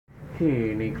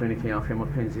Hii ni kliniki ya afya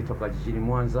mapenzi toka jijini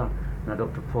Mwanza na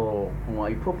Dr. Paul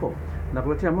Mwaipopo, na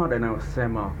kuletea mada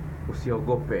inayosema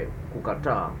usiogope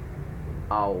kukataa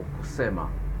au kusema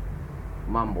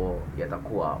mambo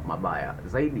yatakuwa mabaya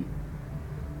zaidi.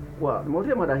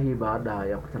 Nimeuletea mada hii baada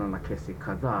ya kukutana na kesi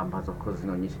kadhaa ambazo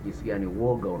zinaonyesha jinsi gani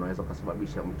uoga unaweza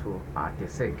kusababisha mtu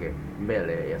ateseke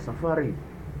mbele ya safari.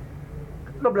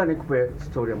 Labda nikupe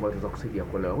story ambayo itaweza kusaidia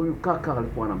kuelewa. Huyu kaka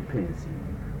alikuwa na mpenzi,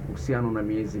 uhusiano na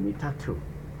miezi 3.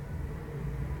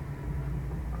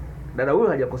 Dada huyu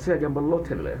hajakosea jambo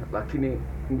lolote lile, lakini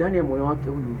ndani ya moyo wake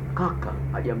huyu kaka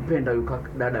hajampenda huyu kaka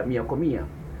dada 100%.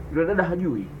 Yule dada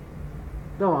hajui.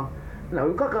 Sawa? Na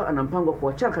huyu kaka ana mpango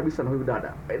kuachana kabisa na huyu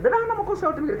dada. Dada hana makosa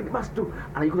yote, lakini basi tu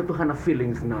anajikuta tu hana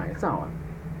feelings naye. Sawa?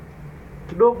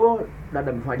 Kidogo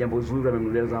dada amefanya jambo zuri,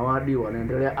 amemnunulia zawadi,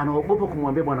 wanaendelea. Anaogopa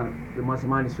kumwambia bwana,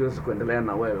 jamani siwezi kuendelea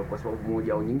na wewe kwa sababu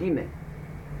moja au nyingine.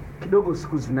 Kidogo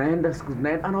siku zinaenda,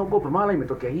 anaogopa, mara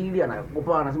imetokea hili,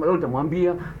 anaogopa, anasema leo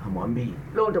nitamwambia, hamwambii.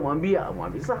 Leo nitamwambia,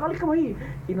 hamwambii. Sasa hali kama hii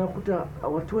inakuta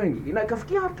watu wengi.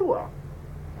 Inakafikia hatua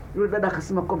yule dada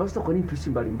akasema kwamba sasa kwa nini tuishi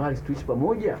mbali, tuishi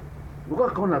pamoja? Ndio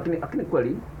akaona, lakini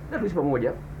kweli ndio tuishi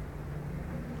pamoja.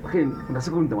 Lakini kuna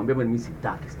siku nitamwambia mimi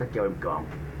sitaki awe mke wangu.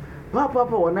 Hapa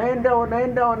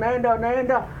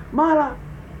wanaenda, mara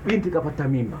binti kapata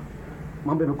mimba.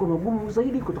 Mambo yamekuwa magumu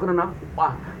zaidi kutokana na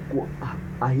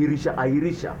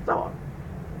ahirisha. Sawa?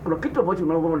 Kuna kitu ambacho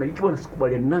unaona hiki bwana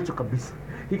sikubaliani nacho kabisa,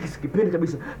 hiki sikipendi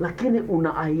kabisa, lakini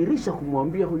unaahirisha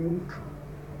kumwambia huyu mtu.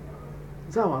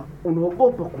 Sawa?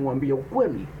 Unaogopa kumwambia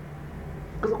ukweli.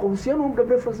 Kwa uhusiano muda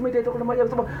mrefu lazima itakuwa na maana,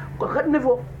 sababu kwa kadri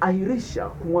unavyoahirisha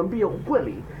kumwambia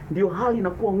ukweli ndio hali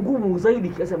inakuwa ngumu zaidi,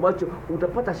 kiasi ambacho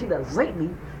utapata shida zaidi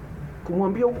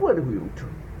kumwambia ukweli huyu mtu.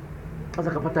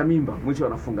 Sasa kapata mimba, mwisho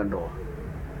anafunga ndoa.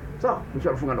 Sawa, mwisho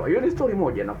anafunga ndoa. Hiyo ni story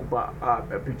moja, nakupa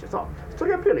picha. Sawa.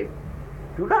 Story ya pili.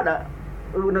 Huyu dada,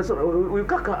 huyu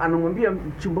kaka anamwambia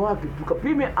mchumba wake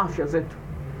tukapime afya zetu.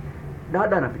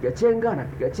 Dada anapiga chenga.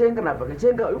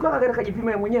 Huyu kaka akaenda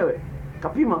kujipima mwenyewe.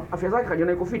 Kapima afya zake,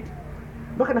 kajiona iko fit.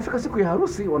 Mpaka nafika siku ya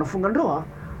harusi, wanafunga ndoa,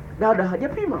 dada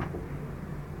hajapima.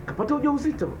 Kapata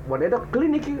ujauzito. Wanaenda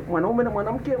kliniki, mwanaume na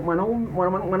mwanamke,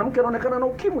 mwanamke anaonekana na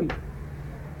ukimwi.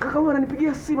 Kaka huyu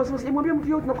ananipigia simu, sasa sijamwambia mtu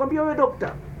yote, nakwambia wewe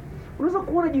dokta. Unaweza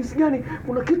kuona jinsi gani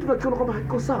kuna kitu unakiona kwamba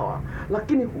hakiko sawa,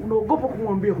 lakini unaogopa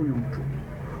kumwambia huyu mtu.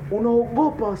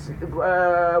 Unaogopa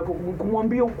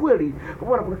kumwambia ukweli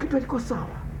kwamba kuna kitu hakiko sawa.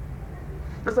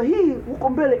 Sasa hii huko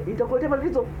mbele itakuletea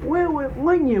matatizo wewe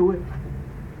mwenyewe.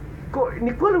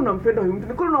 Ni kweli unampenda huyu mtu,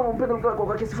 ni kweli unampenda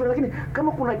kwa kiasi fulani, lakini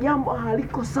kama kuna jambo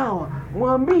haliko sawa,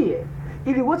 mwambie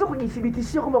ili uweze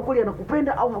kujithibitishia kwamba kweli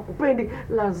anakupenda au hakupendi.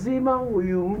 Lazima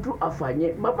huyu mtu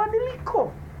afanye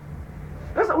mabadiliko.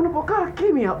 Sasa unapokaa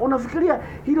kimya, unafikiria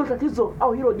hilo tatizo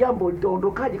au hilo jambo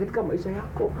litaondokaje katika maisha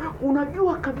yako.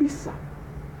 Unajua kabisa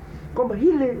kwamba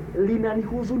hili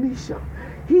linanihuzunisha,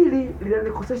 hili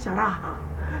linanikosesha raha.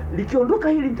 Likiondoka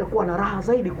hili nitakuwa na raha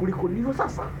zaidi kuliko nilivyo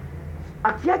sasa.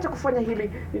 Akiacha kufanya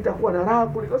hili nitakuwa na raha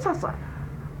kuliko sasa.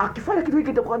 Akifanya kitu hiki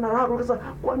nitakuwa na raha kuliko sasa.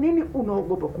 Kwa nini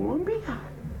unaogopa kumwambia?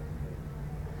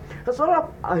 Sasa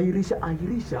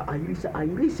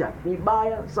ahirisha ni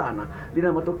baya sana,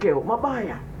 lina matokeo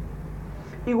mabaya.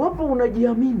 Iwapo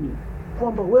unajiamini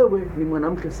kwamba wewe ni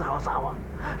mwanamke sawa,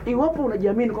 iwapo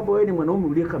unajiamini kwamba wewe ni mwanaume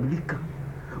uliyekamilika,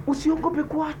 usiogope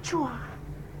kuachwa.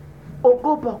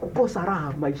 Ogopa kukosa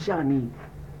raha maishani.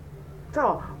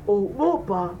 Sawa?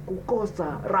 Ogopa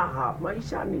kukosa raha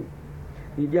maishani.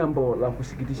 Ni jambo la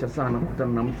kusikitisha sana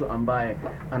kukutana na mtu ambaye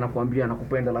anakuambia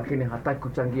anakupenda lakini hataki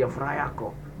kuchangia furaha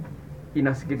yako.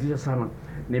 Inasikitisha sana.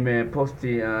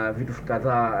 Nimeposti vitu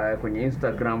kadhaa kwenye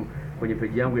Instagram, kwenye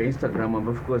page yangu ya Instagram,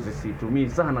 ambayo of course situmii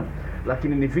sana,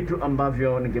 lakini ni vitu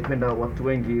ambavyo ningependa watu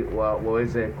wengi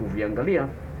waweze kuviangalia.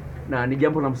 Na ni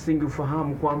jambo la msingi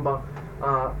ufahamu kwamba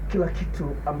kila kitu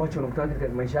ambacho unakutana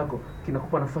katika maisha yako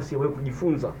kinakupa nafasi ya wewe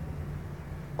kujifunza.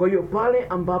 Kwa hiyo pale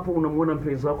ambapo unamwona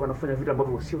mpenzi wako anafanya vitu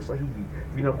ambavyo sio sahihi,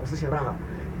 vinakosesha raha,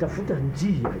 tafuta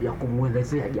njia ya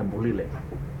kumwelezea jambo lile.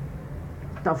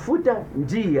 Tafuta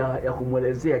njia ya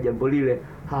kumwelezea jambo lile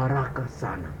haraka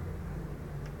sana.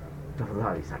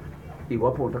 Tafadhali sana.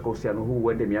 Iwapo unataka uhusiano huu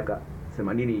uende miaka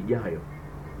 80 ijayo,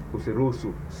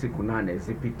 usiruhusu siku 8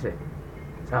 zipite.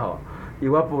 Sawa?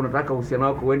 Iwapo unataka uhusiano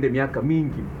wako uende miaka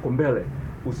mingi kwa mbele,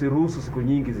 usiruhusu siku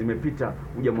nyingi zimepita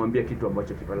hujamwambia kitu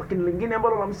ambacho kipo. Lakini lingine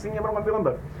ambalo la msingi ambalo nakwambia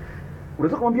kwamba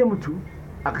unataka kumwambia mtu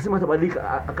akasema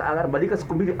atabadilika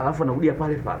siku 2 alafu anarudia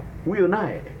pale. Huyo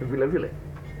naye vile vile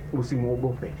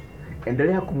usimuogope.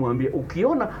 Endelea kumwambia.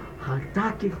 Ukiona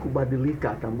hataki kubadilika,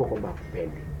 tambua kwamba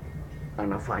hakupendi.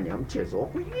 Anafanya mchezo wa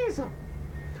kuigiza.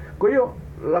 Kwa hiyo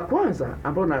La kwanza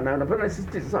ambalo napenda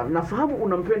nisisitize sana, nafahamu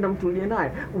unampenda mtu uliye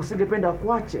naye, usingependa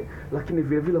akuache, lakini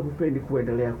vile vile hupendi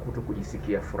kuendelea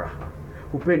kutokujisikia furaha.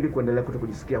 Hupendi kuendelea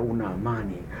kutokujisikia una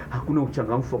amani. Hakuna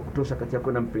uchangamfu wa kutosha kati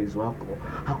yako na mpenzi wako.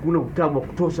 Hakuna utamu wa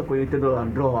kutosha kwenye tendo la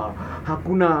ndoa.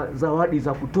 Hakuna zawadi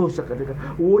za kutosha katika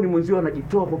uoni mwenzio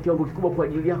anajitoa kwa kiwango kikubwa kwa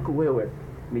ajili yako wewe.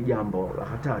 Ni jambo la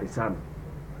hatari sana.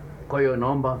 Kwa hiyo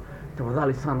naomba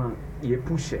tafadhali sana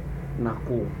jiepushe na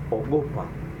kuogopa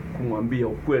kumwambia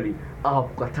ukweli au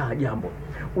kukataa jambo.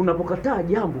 Unapokataa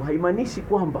jambo haimaanishi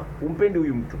kwamba umpendi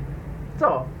huyu mtu.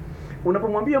 Sawa?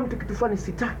 Unapomwambia mtu kitu fulani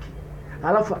sitaki,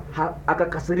 alafu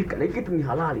akakasirika, na hiki kitu ni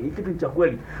halali, hiki kitu ni cha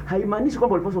kweli, haimaanishi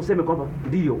kwamba ulipaswa useme kwamba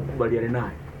ndio ukubaliane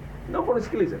naye. Naomba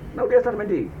unisikilize. Narudia statement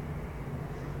hii.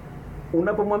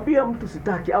 Unapomwambia mtu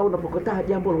sitaki au unapokataa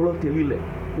jambo lolote lile,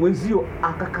 mwenzio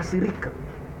akakasirika,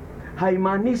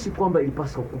 haimaanishi kwamba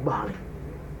ilipaswa ukubali.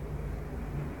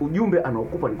 Ujumbe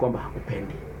anaokupa ni kwamba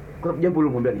hakupendi. Kwa sababu jambo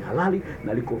ulilomwambia ni halali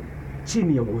na liko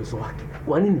chini ya uwezo wake.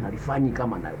 Kwa nini halifanyi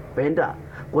kama anakupenda?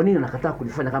 Kwa nini anakataa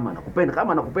kulifanya kama anakupenda?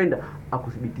 Kama anakupenda,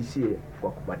 akuthibitishie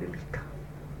kwa kubadilika.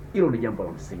 Hilo ni jambo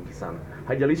la msingi sana.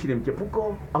 Haijalishi ni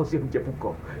mchepuko au si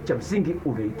mchepuko. Cha msingi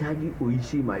unahitaji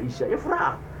uishi maisha ya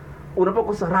furaha.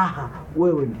 Unapokosa raha,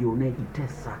 wewe ndio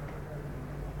unayejitesa.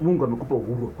 Mungu amekupa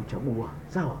uhuru wa kuchagua.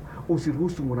 Sawa?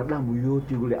 Usiruhusu mwanadamu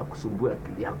yote yule akusumbue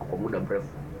akili yako kwa muda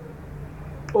mrefu.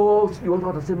 Sijui watu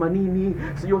watasema nini,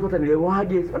 sijui watu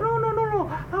watanielewaje. No.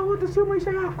 Hao wote sio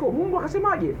maisha yako. Mungu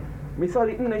akasemaje?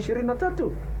 Mithali 4:23.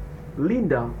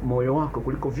 Linda moyo wako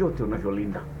kuliko vyote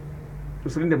unavyolinda.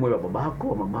 Usilinde moyo wa babako,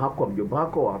 wa mamako, wa mjomba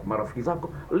wako, wa marafiki zako.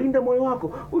 Linda moyo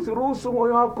wako. Usiruhusu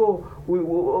moyo wako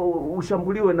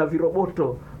ushambuliwe na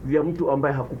viroboto vya mtu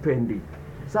ambaye hakupendi.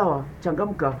 Sawa?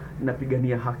 Changamka na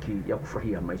pigania haki ya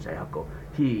kufurahia maisha yako.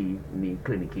 Hii ni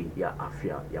kliniki ya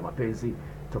afya ya mapenzi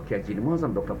tokea jijini Mwanza.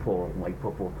 Dr. Paul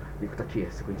Mwaipopo,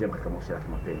 nikutakie siku njema katika maisha ya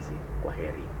mapenzi. Kwa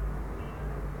heri.